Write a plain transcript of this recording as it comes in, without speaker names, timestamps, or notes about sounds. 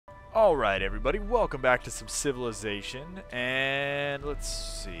Alright everybody, welcome back to some Civilization, and let's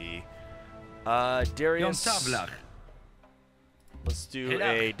see, Darius, let's do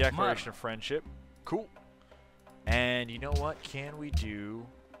a Declaration of Friendship, cool, and you know what, can we do,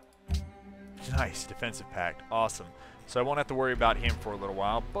 nice, Defensive Pact, awesome, so I won't have to worry about him for a little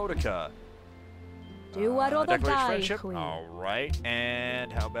while. Boudica, Declaration of Friendship, alright,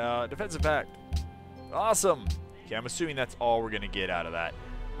 and how about Defensive Pact, awesome, okay, I'm assuming that's all we're going to get out of that.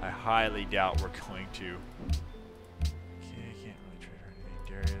 I highly doubt we're going to. Okay, can't really trade or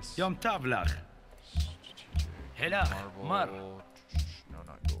anything. Darius. Yom Tavlach. Mar. No,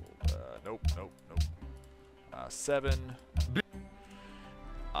 not gold. Nope. 7.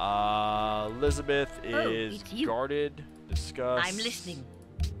 Elizabeth is guarded. Discuss. I'm listening.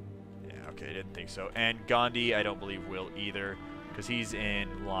 Yeah, okay, didn't think so. And Gandhi, I don't believe will either, because he's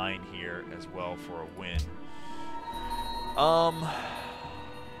in line here as well for a win.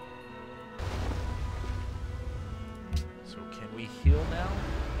 So can we heal now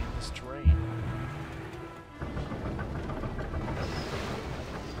in this terrain?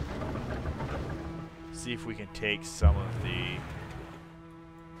 See if we can take some of the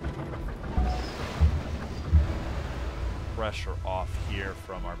pressure off here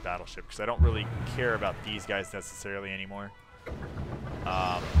from our battleship, because I don't really care about these guys necessarily anymore.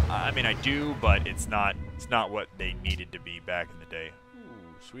 I mean I do, but it's not what they needed to be back in the day.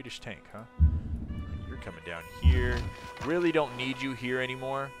 Ooh, Swedish tank, huh? You're coming down here. Really don't need you here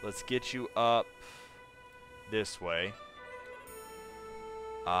anymore. Let's get you up this way.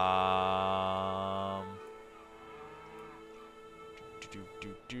 I'm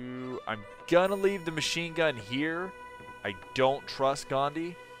gonna leave the machine gun here. I don't trust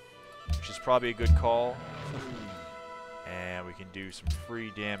Gandhi, which is probably a good call. And we can do some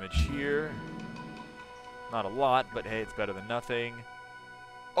free damage here. Not a lot, but hey, it's better than nothing.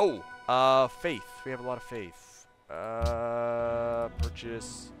 Oh, faith. We have a lot of faith.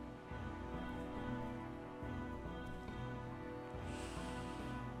 Purchase.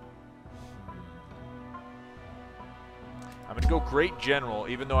 I'm going to go Great General,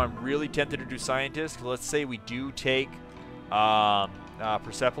 even though I'm really tempted to do Scientist. Let's say we do take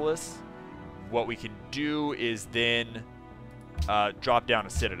Persepolis. What we can do is then drop down a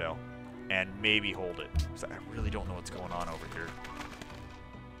Citadel and maybe hold it. So I really don't know what's going on over here.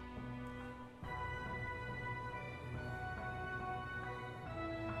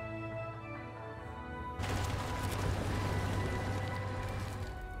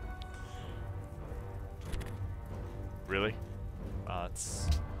 Really? It's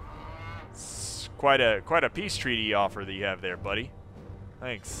quite a peace treaty offer that you have there, buddy.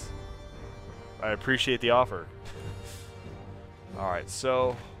 Thanks. I appreciate the offer. All right,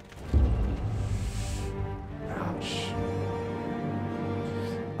 so. Ouch.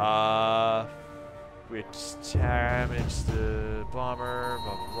 We damaged the bomber.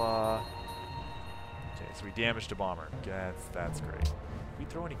 Blah blah blah. Okay, so we damaged a bomber. That's great. We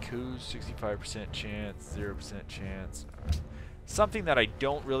throw any coups, 65% chance, 0% chance. Something that I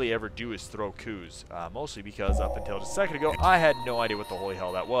don't really ever do is throw coups, mostly because up until just a second ago, I had no idea what the holy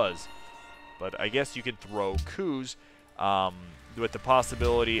hell that was. But I guess you can throw coups with the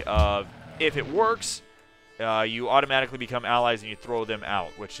possibility of, if it works, you automatically become allies and you throw them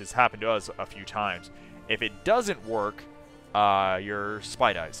out, which has happened to us a few times. If it doesn't work, your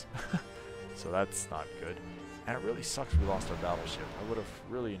spy dies. So that's not good. And it really sucks we lost our battleship. I would have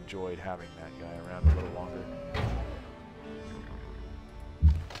really enjoyed having that guy around a little longer.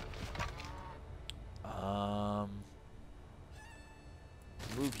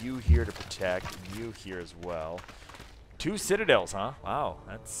 Move you here to protect, and you here as well. 2 citadels, huh? Wow,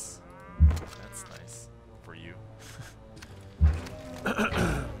 that's nice for you.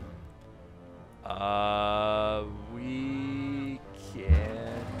 We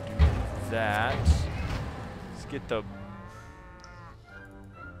can do that. Get the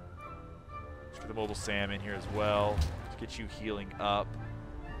mobile SAM in here as well. Let's get you healing up.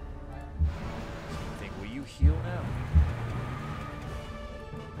 Will you heal now?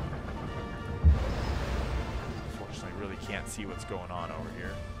 Unfortunately, I really can't see what's going on over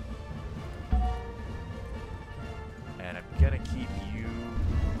here. And I'm gonna keep you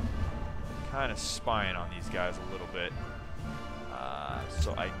kind of spying on these guys a little bit,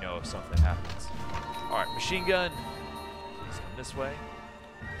 so I know if something happens. Alright, machine gun, please come this way.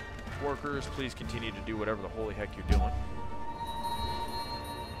 Workers, please continue to do whatever the holy heck you're doing.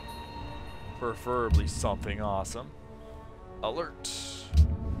 Preferably something awesome. Alert.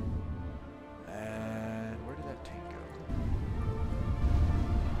 And where did that tank go?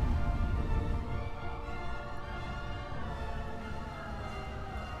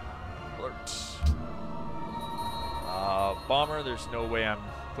 Bomber, there's no way I'm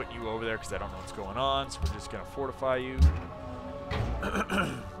putting you over there because I don't know what's going on, so we're just going to fortify you.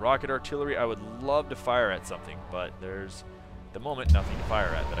 Rocket artillery, I would love to fire at something, but there's, at the moment, nothing to fire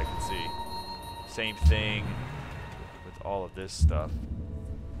at that I can see. Same thing with all of this stuff.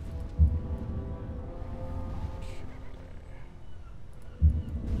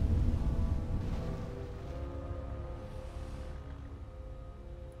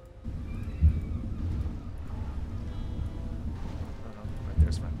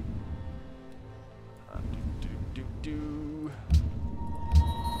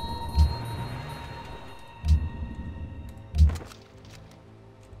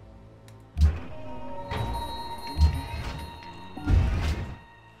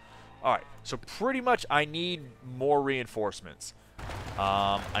 Alright, so pretty much I need more reinforcements.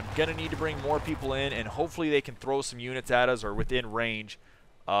 I'm going to need to bring more people in, and hopefully they can throw some units at us or within range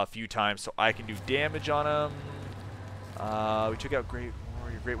a few times so I can do damage on them. We took out Great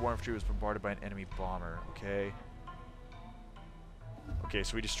Warrior. Great War Infantry was bombarded by an enemy bomber. Okay. Okay,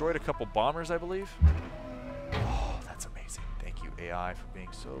 so we destroyed a couple bombers, I believe. Oh, that's amazing. Thank you, AI, for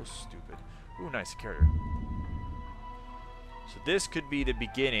being so stupid. Ooh, nice carrier. So this could be the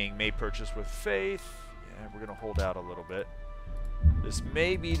beginning. May purchase with faith. Yeah, we're going to hold out a little bit. This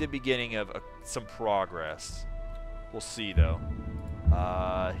may be the beginning of some progress. We'll see, though.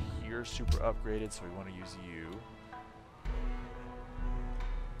 You're super upgraded, so we want to use you.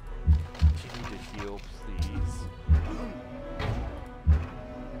 Continue to heal, please.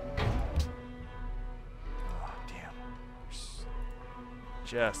 Oh, damn.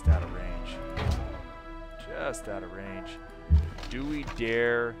 Just out of range. Just out of range. Do we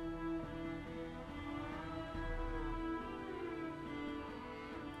dare?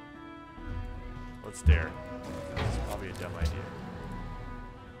 Let's dare. This is probably a dumb idea.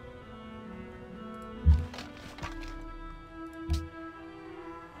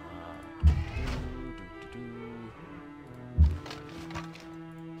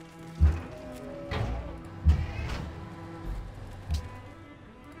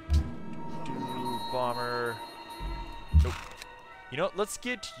 Bomber. Nope. You know what? Let's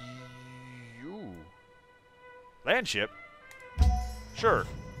get you. Land ship? Sure.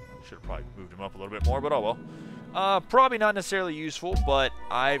 Should have probably moved him up a little bit more, but oh well. Probably not necessarily useful, but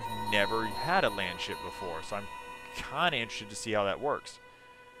I've never had a land ship before, so I'm kind of interested to see how that works.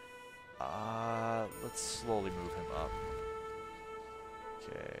 Let's slowly move him up.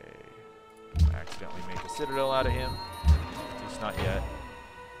 Okay. Don't accidentally make a citadel out of him. At least not yet.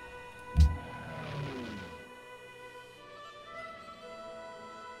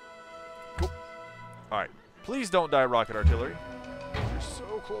 Cool. Alright. Please don't die, rocket artillery. You're so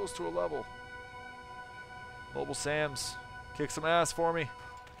close to a level. Mobile Sams, kick some ass for me.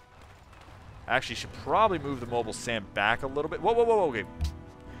 Actually, should probably move the Mobile Sam back a little bit. Whoa, whoa, whoa, okay.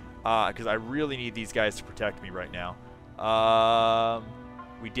 Because I really need these guys to protect me right now.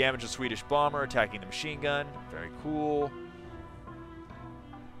 We damage a Swedish bomber attacking the machine gun. Very cool.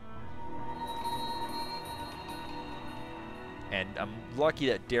 And I'm lucky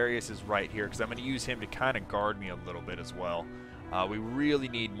that Darius is right here because I'm going to use him to kind of guard me a little bit as well. We really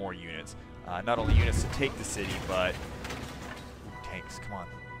need more units. Not only units to take the city, but... Ooh, tanks, come on.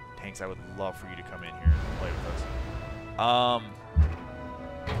 Tanks, I would love for you to come in here and play with us.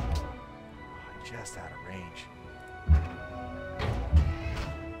 Just out of range.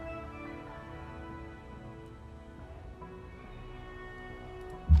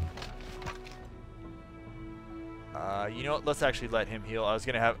 You know what? Let's actually let him heal. I was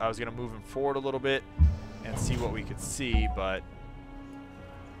gonna move him forward a little bit and see what we could see, but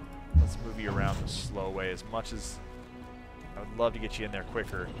let's move you around the slow way as much as I would love to get you in there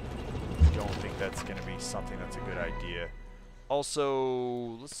quicker. I don't think that's gonna be something that's a good idea.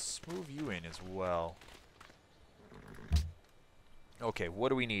 Also, let's move you in as well. Okay, what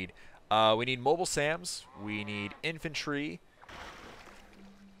do we need? We need mobile SAMs. We need infantry.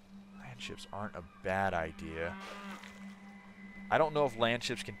 Land ships aren't a bad idea. I don't know if land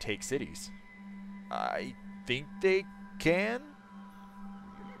ships can take cities. I think they can.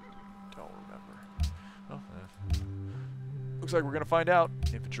 Don't remember. Oh, looks like we're gonna find out.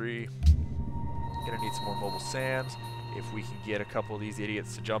 Infantry. Gonna need some more mobile SAMs. If we can get a couple of these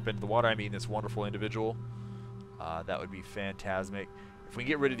idiots to jump into the water, I mean this wonderful individual, that would be fantastic. If we can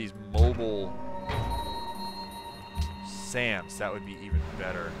get rid of these mobile SAMs, that would be even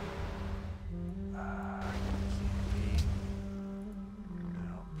better.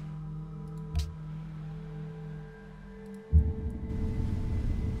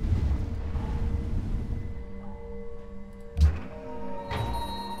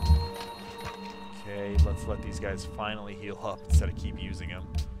 Okay, let's Let's let these guys finally heal up instead of keep using them.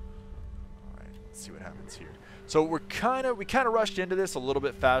 Alright, let's see what happens here. So we kind of rushed into this a little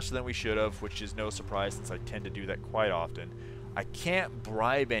bit faster than we should have, which is no surprise since I tend to do that quite often. I can't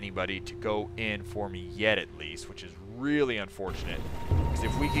bribe anybody to go in for me yet, at least, which is really unfortunate. Because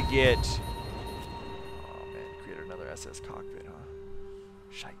if we could get... Oh, man, create another SS cockpit, huh?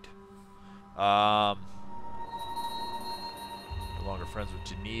 Shite. No longer friends with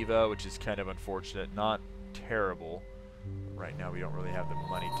Geneva, which is kind of unfortunate. Not terrible. Right now, we don't really have the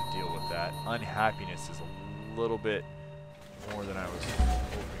money to deal with that. Unhappiness is a little bit more than I was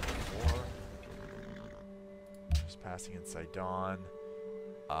hoping for. Passing in Sejong.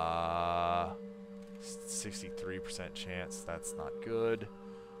 63% chance. That's not good.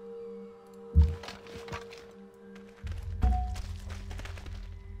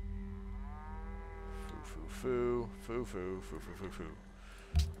 Foo.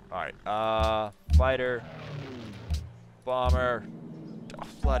 Alright. Fighter. Bomber. Oh,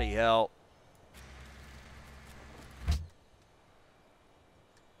 bloody hell.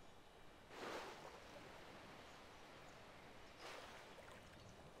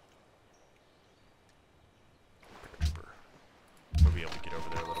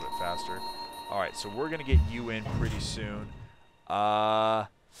 Alright, so we're going to get you in pretty soon.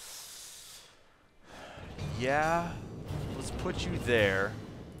 Yeah, let's put you there.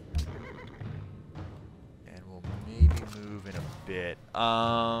 And we'll maybe move in a bit.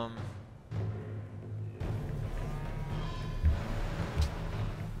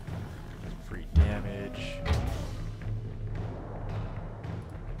 Free damage.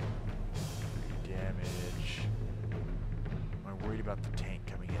 Free damage. Am I worried about the tank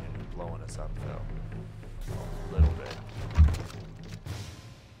coming in and blowing us up, though? A little bit.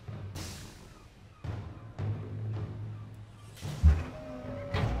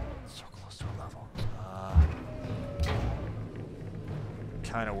 So close to a level.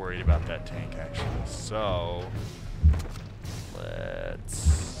 Kind of worried about that tank, actually. So,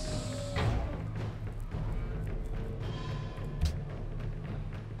 let's...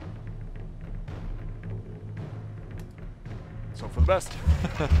 So for the best.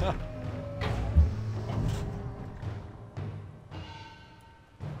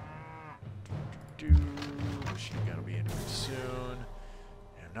 Machine gun will be in pretty soon.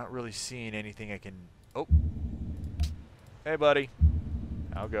 And I'm not really seeing anything I can... Oh! Hey, buddy.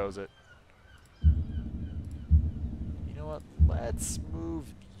 How goes it? You know what? Let's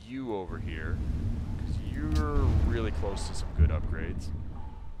move you over here. Because you're really close to some good upgrades.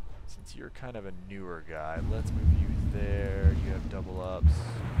 Since you're kind of a newer guy, let's move you there. You have double ups.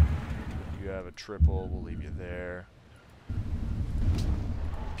 You have a triple. We'll leave you there.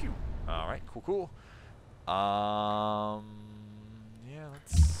 Pew. Alright, cool. Yeah,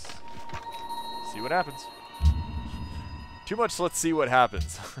 let's see what happens. Too much let's see what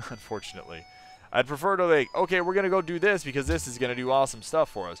happens, unfortunately. I'd prefer to, like, okay, we're going to go do this because this is going to do awesome stuff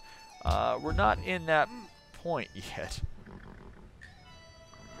for us. We're not in that point yet.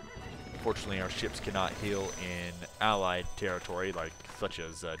 Fortunately, our ships cannot heal in allied territory, like such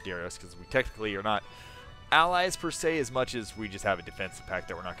as Darius, because we technically are not allies per se, as much as we just have a defensive pact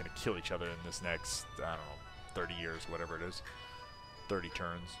that we're not going to kill each other in this next, I don't know, 30 years, whatever it is. 30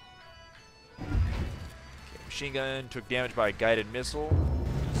 turns. Okay, machine gun took damage by a guided missile.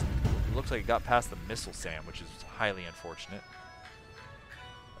 It looks like it got past the missile SAM, which is highly unfortunate.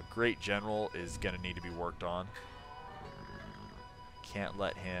 A great general is going to need to be worked on. Can't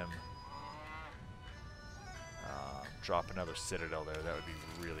let him drop another citadel there. That would be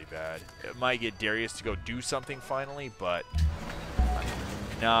really bad. It might get Darius to go do something finally, but I'm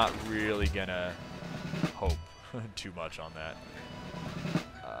not really going to hope too much on that.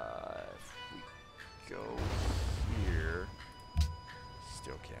 If we go here,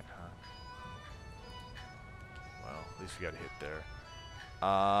 still can't, huh? Well, at least we got a hit there.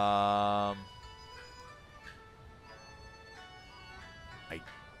 How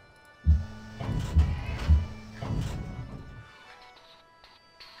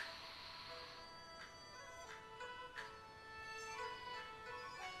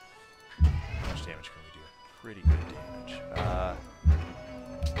much damage can we do? Pretty good damage.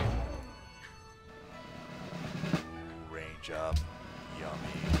 Ooh, range up.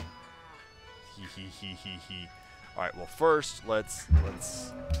 Yummy. Hee. Alright, well first, let's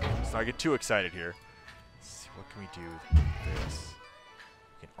not get too excited here. Let's see, what can we do with this?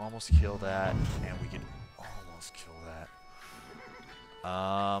 We can almost kill that, and we can almost kill that.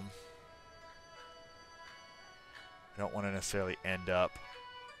 I don't want to necessarily end up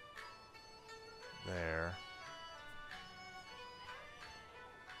there.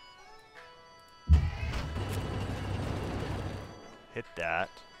 hit that.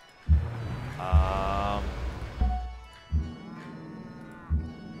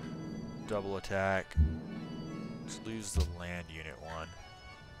 Double attack. Let's lose the land unit one.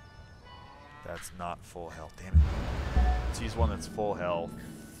 That's not full health. Damn it. Let's use one that's full health.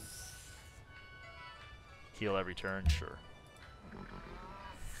 Heal every turn? Sure.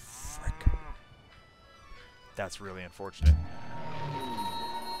 Frick. That's really unfortunate.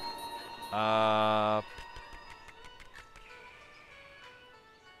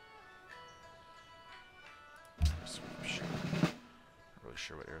 Sweep, not really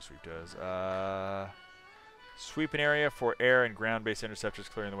sure what air sweep does. Sweep an area for air and ground-based interceptors,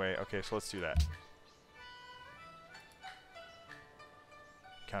 clearing the way. Okay, so let's do that.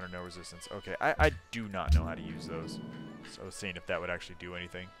 Counter no resistance. Okay, I do not know how to use those. So I was seeing if that would actually do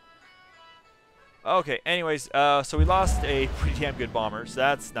anything. Okay, anyways, so we lost a pretty damn good bomber, so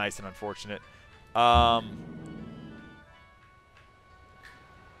that's nice and unfortunate. Oh,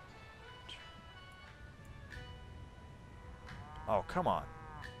 come on.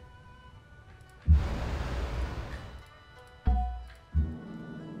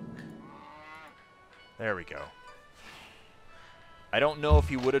 There we go. I don't know if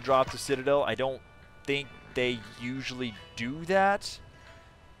he would have dropped the Citadel. I don't think they usually do that.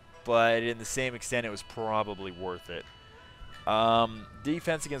 But in the same extent, it was probably worth it.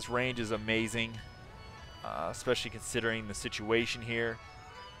 Defense against range is amazing. Especially considering the situation here.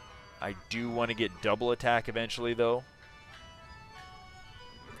 I do want to get double attack eventually, though.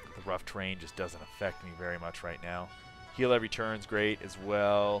 The rough terrain just doesn't affect me very much right now. Heal every turn's great as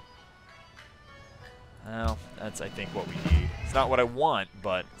well. Well, that's, I think, what we need. It's not what I want,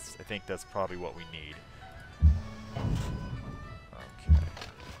 but I think that's probably what we need. Okay.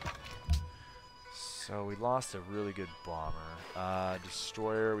 So we lost a really good bomber.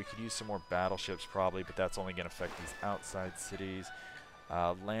 Destroyer, we could use some more battleships probably, but that's only going to affect these outside cities.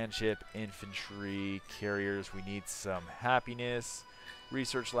 Landship, infantry, carriers, we need some happiness.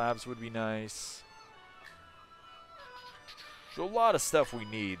 Research labs would be nice. So a lot of stuff we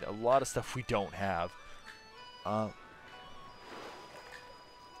need, a lot of stuff we don't have. Let's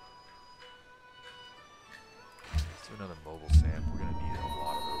do another mobile SAM. We're going to need a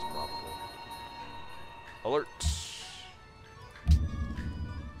lot of those probably. Alert.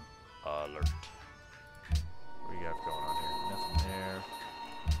 Alert. What do you have going on here? Nothing there.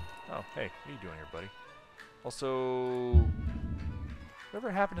 Oh, hey, what are you doing here, buddy? Also,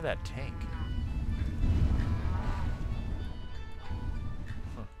 whatever happened to that tank?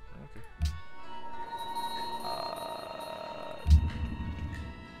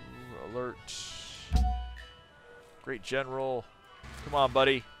 Alert. Great general. Come on,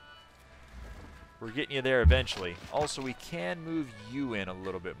 buddy. We're getting you there eventually. Also, we can move you in a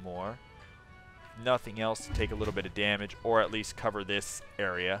little bit more. Nothing else to take a little bit of damage, or at least cover this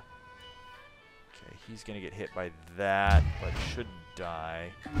area. Okay, he's going to get hit by that, but shouldn't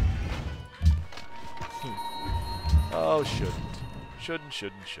die. Oh, shouldn't. Shouldn't.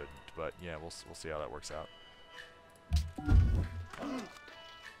 But yeah, we'll see how that works out.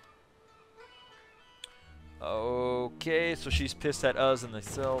 Okay, so she's pissed at us and the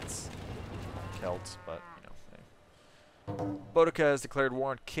Celts, but you know. Hey. Boudica has declared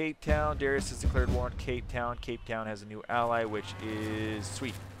war on Cape Town. Darius has declared war on Cape Town. Cape Town has a new ally, which is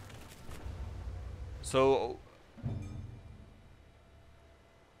Sweden. So,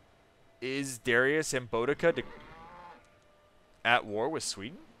 is Darius and Boudica at war with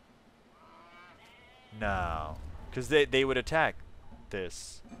Sweden? No, because they would attack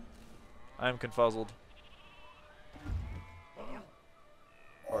this. I'm confuzzled.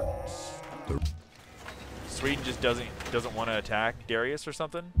 Sweden just doesn't want to attack Darius or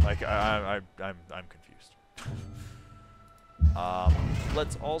something. Like I'm confused.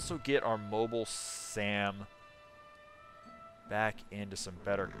 Let's also get our mobile SAM back into some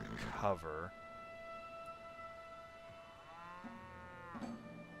better cover.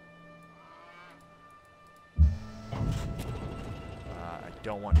 I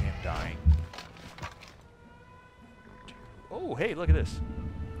don't want him dying. Oh, hey, look at this.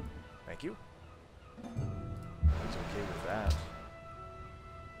 Thank you. He's okay with that.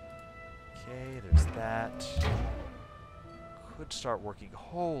 Okay, there's that. Could start working.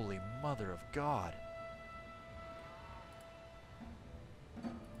 Holy mother of God.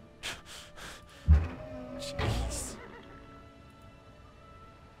 Jeez.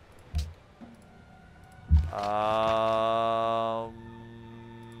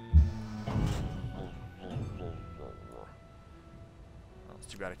 It's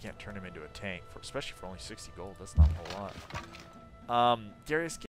too bad I can't turn him into a tank, especially for only 60 gold. That's not a whole lot. Darius,